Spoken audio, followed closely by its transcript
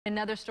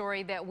Another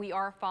story that we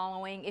are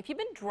following. If you've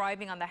been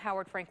driving on the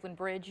Howard Frankland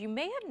Bridge, you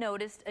may have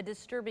noticed a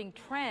disturbing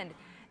trend.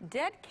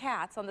 Dead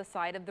cats on the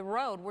side of the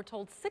road. We're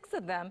told 6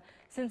 of them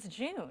since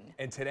June.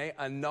 And today,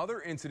 another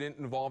incident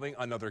involving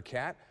another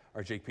cat.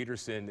 Our Jake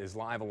Peterson is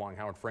live along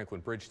Howard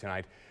Frankland Bridge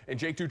tonight. And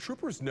Jake, do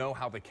troopers know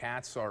how the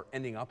cats are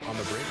ending up on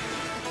the bridge?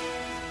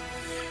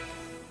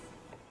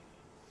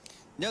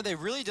 No, they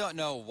really don't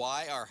know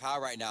why or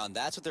how right now, and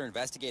that's what they're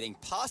investigating.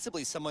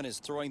 Possibly someone is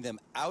throwing them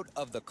out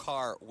of the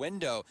car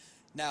window.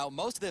 Now,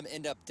 most of them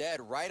end up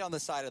dead right on the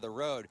side of the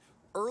road.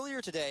 Earlier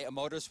today, a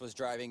motorist was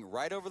driving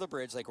right over the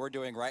bridge like we're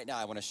doing right now.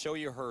 I want to show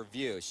you her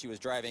view. She was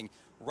driving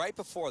right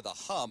before the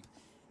hump,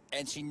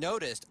 and she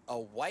noticed a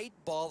white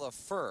ball of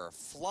fur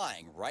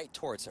flying right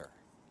towards her.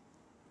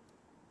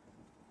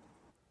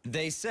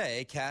 They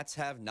say cats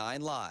have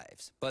 9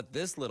 lives, but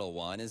this little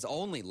one is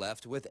only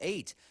left with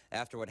 8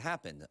 after what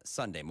happened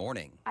Sunday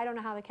morning. I don't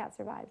know how the cat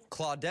survives.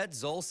 Claudette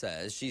Zoll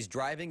says she's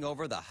driving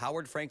over the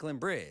Howard Frankland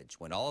Bridge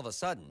when all of a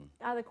sudden,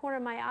 out of the corner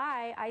of my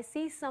eye, I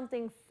see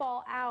something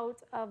fall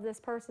out of this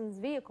person's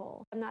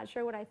vehicle. I'm not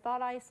sure what I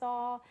thought I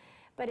saw,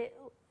 but it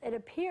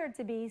appeared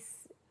to be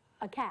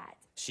a cat.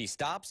 She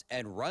stops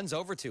and runs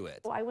over to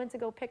it. I went to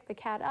go pick the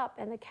cat up,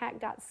 and the cat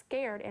got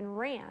scared and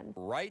ran.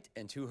 Right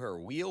into her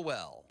wheel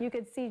well. You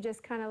could see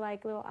just kind of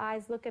like little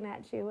eyes looking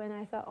at you, and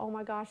I thought, oh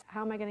my gosh,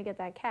 how am I going to get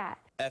that cat?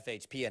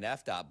 FHP and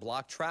FDOT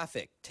block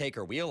traffic, take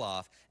her wheel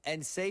off,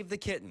 and save the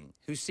kitten,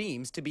 who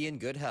seems to be in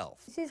good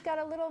health. She's got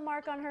a little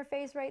mark on her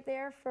face right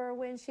there for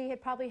when she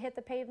had probably hit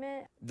the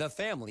pavement. The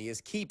family is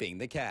keeping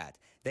the cat.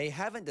 They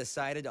haven't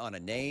decided on a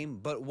name,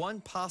 but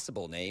one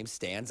possible name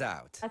stands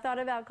out. I thought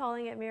about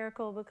calling it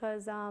Miracle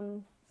because It's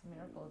a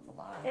miracle it's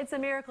alive. It's a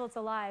miracle it's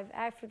alive.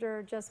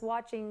 After just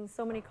watching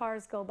so many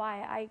cars go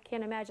by, I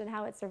can't imagine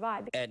how it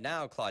survived. And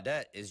now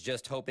Claudette is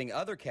just hoping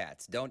other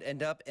cats don't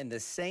end up in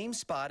the same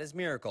spot as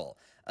Miracle,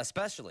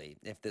 especially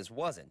if this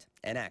wasn't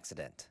an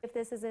accident. If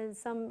this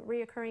is some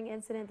reoccurring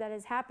incident that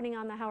is happening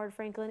on the Howard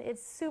Frankland,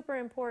 it's super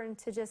important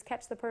to just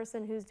catch the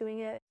person who's doing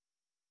it.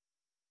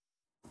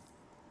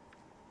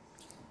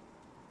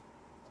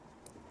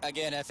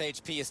 Again,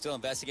 FHP is still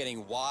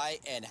investigating why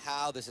and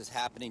how this is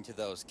happening to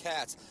those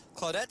cats.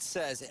 Claudette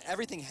says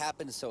everything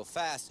happened so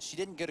fast, she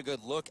didn't get a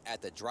good look at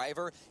the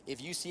driver.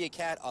 If you see a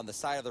cat on the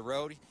side of the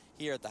road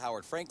here at the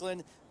Howard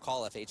Frankland,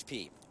 call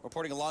FHP.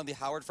 Reporting along the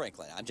Howard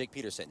Frankland, I'm Jake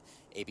Peterson,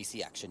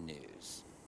 ABC Action News.